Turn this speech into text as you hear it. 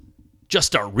Just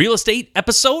Start Real Estate,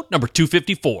 episode number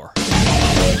 254.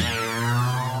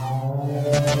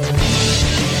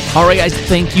 All right, guys,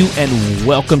 thank you and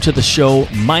welcome to the show.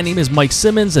 My name is Mike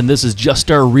Simmons, and this is Just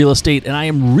Start Real Estate, and I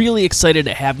am really excited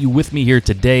to have you with me here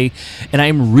today, and I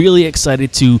am really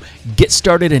excited to get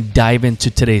started and dive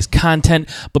into today's content.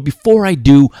 But before I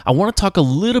do, I want to talk a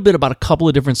little bit about a couple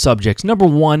of different subjects. Number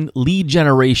one, lead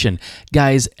generation.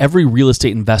 Guys, every real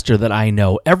estate investor that I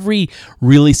know, every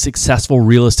really successful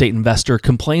real estate investor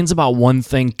complains about one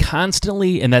thing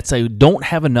constantly, and that's they don't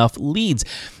have enough leads.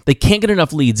 They can't get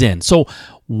enough leads in. So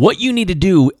what you need to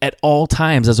do at all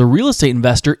times as a real estate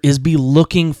investor is be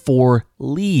looking for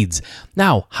leads.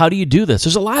 Now, how do you do this?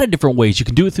 There's a lot of different ways. You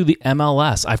can do it through the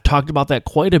MLS. I've talked about that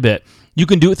quite a bit. You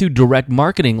can do it through direct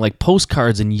marketing like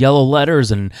postcards and yellow letters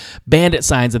and bandit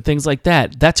signs and things like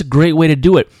that. That's a great way to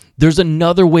do it. There's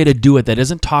another way to do it that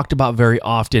isn't talked about very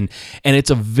often, and it's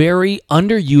a very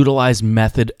underutilized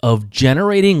method of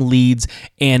generating leads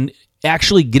and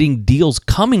actually getting deals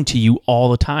coming to you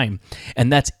all the time.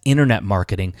 And that's internet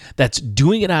marketing. That's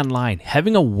doing it online,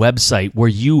 having a website where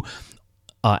you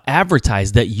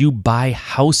advertise that you buy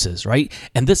houses, right?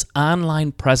 And this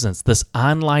online presence, this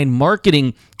online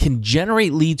marketing can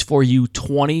generate leads for you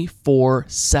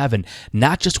 24/7,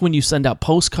 not just when you send out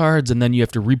postcards and then you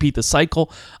have to repeat the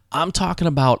cycle. I'm talking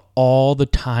about all the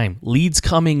time. Leads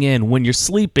coming in when you're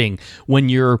sleeping, when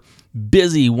you're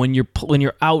busy, when you're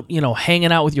out,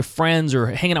 hanging out with your friends or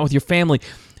hanging out with your family.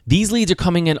 These leads are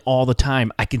coming in all the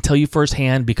time. I can tell you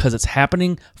firsthand because it's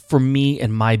happening for me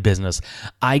and my business.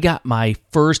 I got my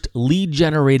first lead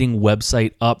generating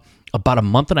website up about a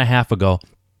month and a half ago.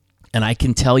 And I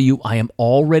can tell you, I am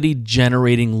already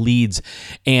generating leads.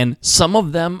 And some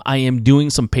of them, I am doing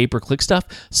some pay-per-click stuff.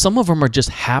 Some of them are just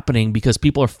happening because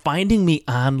people are finding me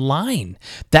online.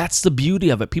 That's the beauty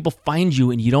of it. People find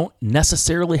you, and you don't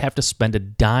necessarily have to spend a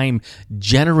dime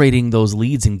generating those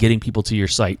leads and getting people to your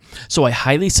site. So I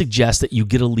highly suggest that you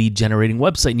get a lead generating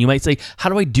website. And you might say, how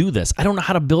do I do this? I don't know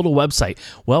how to build a website.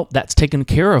 Well, that's taken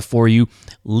care of for you.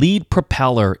 Lead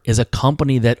Propeller is a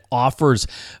company that offers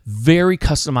very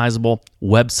customizable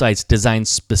websites designed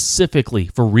specifically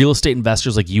for real estate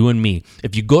investors like you and me.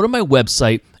 If you go to my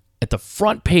website, at the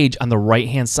front page on the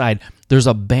right-hand side, there's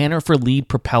a banner for Lead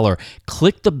Propeller.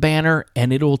 Click the banner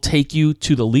and it will take you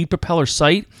to the Lead Propeller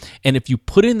site. And if you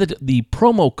put in the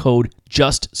promo code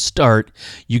Just Start,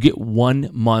 you get 1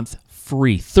 month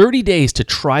free. 30 days to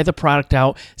try the product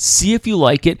out, see if you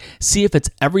like it, see if it's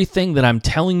everything that I'm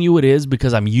telling you it is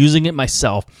because I'm using it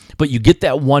myself, but you get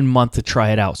that 1 month to try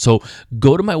it out. So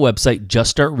go to my website,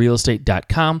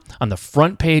 juststartrealestate.com. On the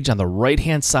front page, on the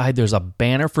right-hand side, there's a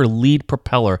banner for Lead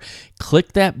Propeller.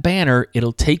 Click that banner.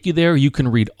 It'll take you there. You can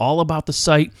read all about the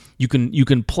site. You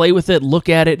can play with it, look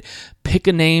at it, pick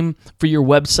a name for your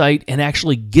website, and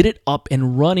actually get it up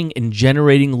and running and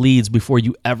generating leads before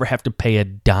you ever have to pay a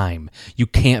dime. You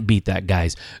can't beat that,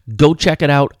 guys. Go check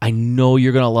it out. I know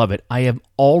you're going to love it. I am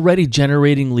already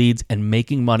generating leads and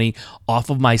making money off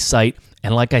of my site.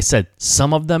 And like I said,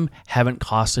 some of them haven't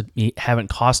cost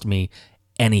me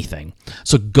anything.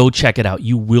 So go check it out.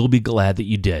 You will be glad that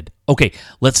you did. Okay,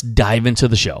 let's dive into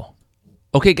the show.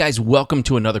 Okay, guys, welcome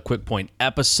to another Quick Point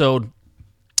episode.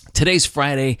 Today's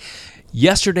Friday.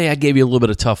 Yesterday, I gave you a little bit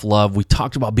of tough love. We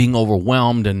talked about being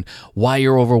overwhelmed and why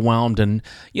you're overwhelmed. And,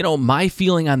 my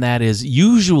feeling on that is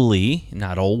usually,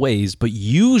 not always, but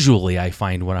usually I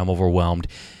find when I'm overwhelmed,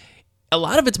 a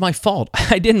lot of it's my fault.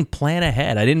 I didn't plan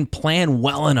ahead. I didn't plan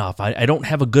well enough. I don't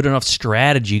have a good enough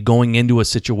strategy going into a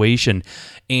situation,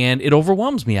 and it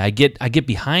overwhelms me. I get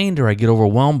behind, or I get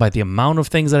overwhelmed by the amount of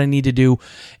things that I need to do,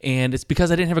 and it's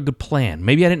because I didn't have a good plan.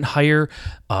 Maybe I didn't hire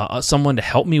someone to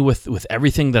help me with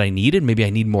everything that I needed. Maybe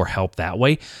I need more help that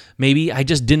way. Maybe I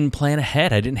just didn't plan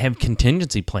ahead. I didn't have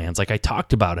contingency plans like I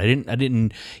talked about. I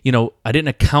didn't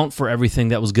account for everything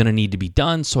that was going to need to be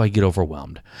done, so I get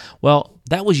overwhelmed. Well,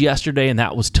 that was yesterday, and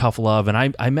that was tough love, and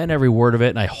I meant every word of it,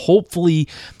 and I hopefully,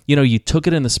 you took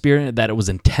it in the spirit that it was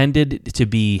intended to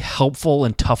be helpful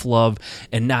and tough love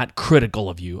and not critical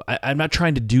of you. I'm not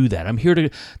trying to do that. I'm here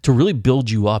to really build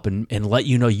you up and let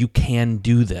you know you can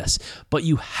do this, but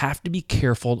you have to be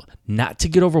careful not to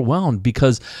get overwhelmed,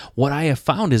 because what I have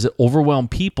found is that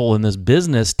overwhelmed people in this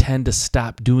business tend to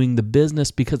stop doing the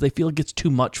business because they feel it gets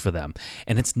too much for them,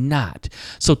 and it's not.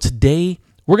 So today,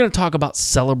 we're We're going to talk about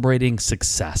celebrating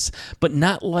success, but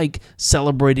not like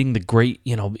celebrating the great,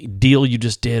 deal you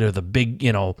just did or the big,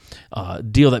 deal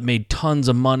that made tons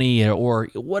of money or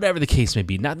whatever the case may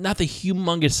be. Not the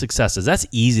humongous successes. That's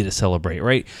easy to celebrate,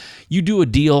 right? You do a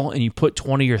deal and you put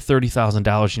 $20,000 or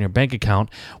 $30,000 in your bank account.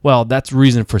 Well, that's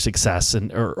reason for success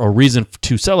or reason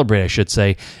to celebrate, I should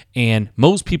say. And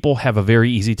most people have a very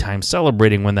easy time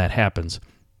celebrating when that happens.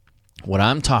 What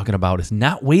I'm talking about is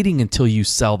not waiting until you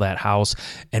sell that house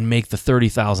and make the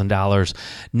 $30,000,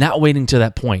 not waiting to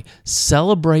that point.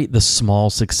 Celebrate the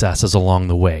small successes along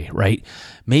the way, right?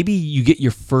 Maybe you get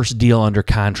your first deal under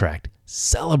contract.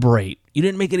 Celebrate. You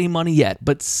didn't make any money yet,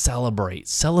 but celebrate.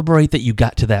 Celebrate that you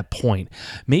got to that point.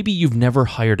 Maybe you've never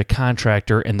hired a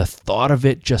contractor and the thought of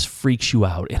it just freaks you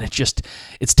out and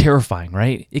it's terrifying,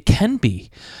 right? It can be.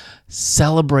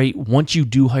 Celebrate once you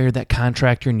do hire that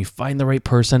contractor and you find the right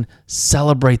person,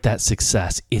 celebrate that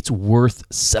success. It's worth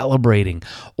celebrating.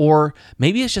 Or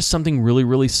maybe it's just something really,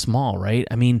 really small, right?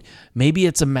 I mean, maybe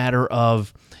it's a matter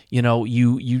of,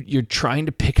 you're trying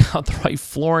to pick out the right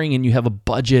flooring and you have a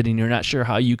budget and you're not sure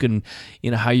how you can,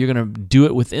 how you're going to do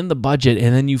it within the budget.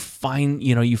 And then you find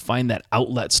that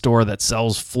outlet store that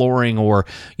sells flooring or,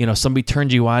 somebody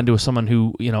turns you on to someone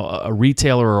who, a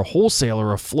retailer or a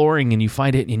wholesaler of flooring and you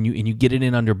find it and you get it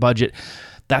in under budget.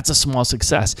 That's a small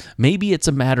success. Maybe it's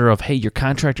a matter of, hey, your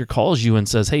contractor calls you and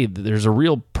says, hey, there's a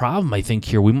real problem, I think,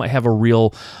 here. We might have a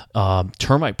real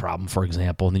termite problem, for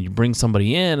example. And then you bring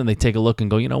somebody in and they take a look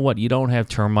and go, you know what? You don't have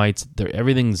termites.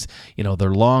 Everything's,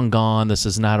 they're long gone. This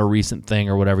is not a recent thing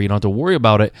or whatever. You don't have to worry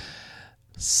about it.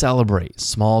 Celebrate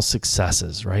small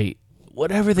successes, right?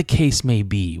 Whatever the case may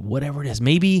be, whatever it is.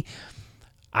 Maybe,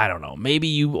 I don't know, maybe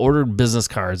you ordered business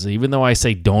cards, even though I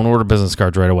say don't order business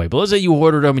cards right away. But let's say you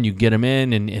ordered them and you get them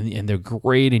in and they're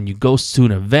great and you go to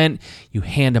an event, you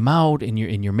hand them out and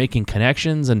you're making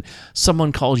connections and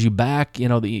someone calls you back,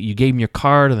 you gave them your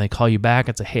card and they call you back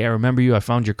and say, hey, I remember you, I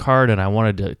found your card and I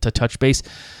wanted to touch base.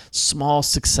 Small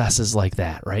successes like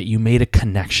that, right? You made a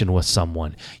connection with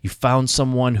someone. You found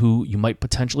someone who you might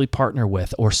potentially partner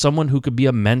with or someone who could be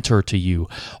a mentor to you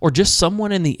or just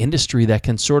someone in the industry that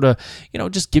can sort of,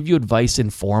 just give you advice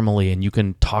informally and you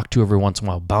can talk to every once in a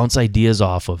while, bounce ideas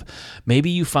off of. Maybe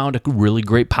you found a really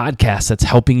great podcast that's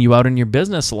helping you out in your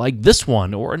business like this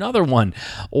one or another one,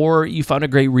 or you found a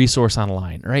great resource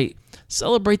online, right?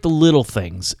 Celebrate the little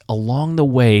things along the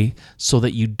way so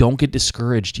that you don't get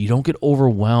discouraged, you don't get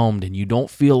overwhelmed, and you don't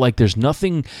feel like there's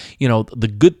nothing,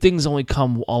 the good things only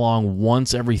come along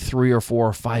once every 3 or 4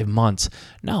 or 5 months.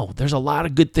 No, there's a lot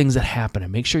of good things that happen,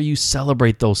 and make sure you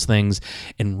celebrate those things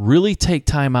and really take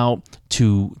time out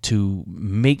to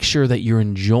make sure that you're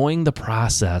enjoying the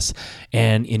process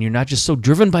and you're not just so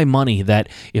driven by money that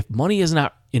if money is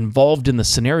not involved in the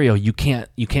scenario, you can't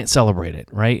celebrate it,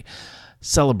 right?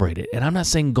 Celebrate it. And I'm not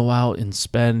saying go out and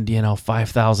spend,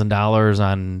 $5,000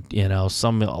 on,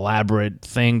 some elaborate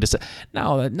thing to say.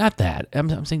 No, not that.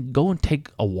 I'm saying go and take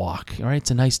a walk. All right. It's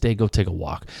a nice day. Go take a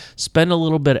walk. Spend a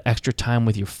little bit of extra time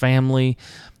with your family.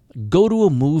 Go to a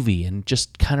movie and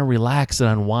just kind of relax and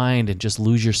unwind and just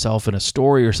lose yourself in a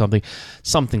story or something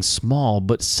small,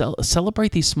 but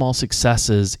celebrate these small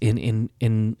successes in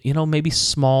maybe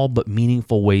small but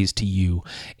meaningful ways to you.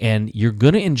 And you're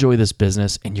going to enjoy this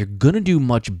business and you're going to do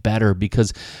much better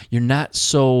because you're not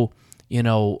so you're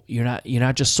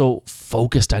not just so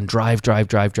focused on drive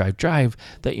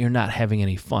that you're not having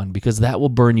any fun, because that will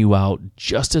burn you out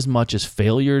just as much as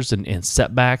failures and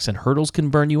setbacks and hurdles can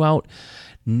burn you out.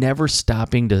 Never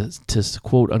stopping to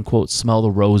quote unquote smell the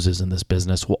roses in this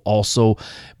business will also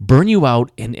burn you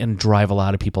out and drive a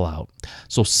lot of people out.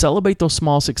 So celebrate those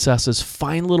small successes,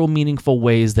 find little meaningful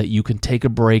ways that you can take a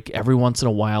break every once in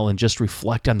a while and just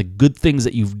reflect on the good things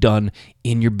that you've done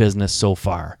in your business so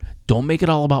far. Don't make it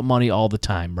all about money all the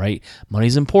time, right?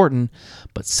 Money's important,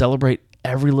 but celebrate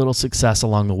every little success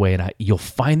along the way, and you'll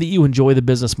find that you enjoy the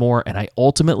business more, and I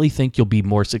ultimately think you'll be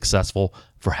more successful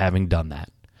for having done that.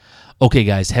 Okay,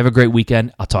 guys, have a great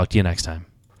weekend. I'll talk to you next time.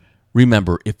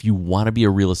 Remember, if you want to be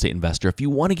a real estate investor, if you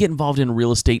want to get involved in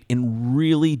real estate and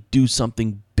really do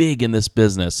something big in this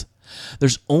business,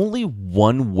 there's only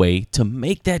one way to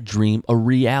make that dream a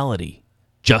reality.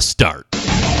 Just start.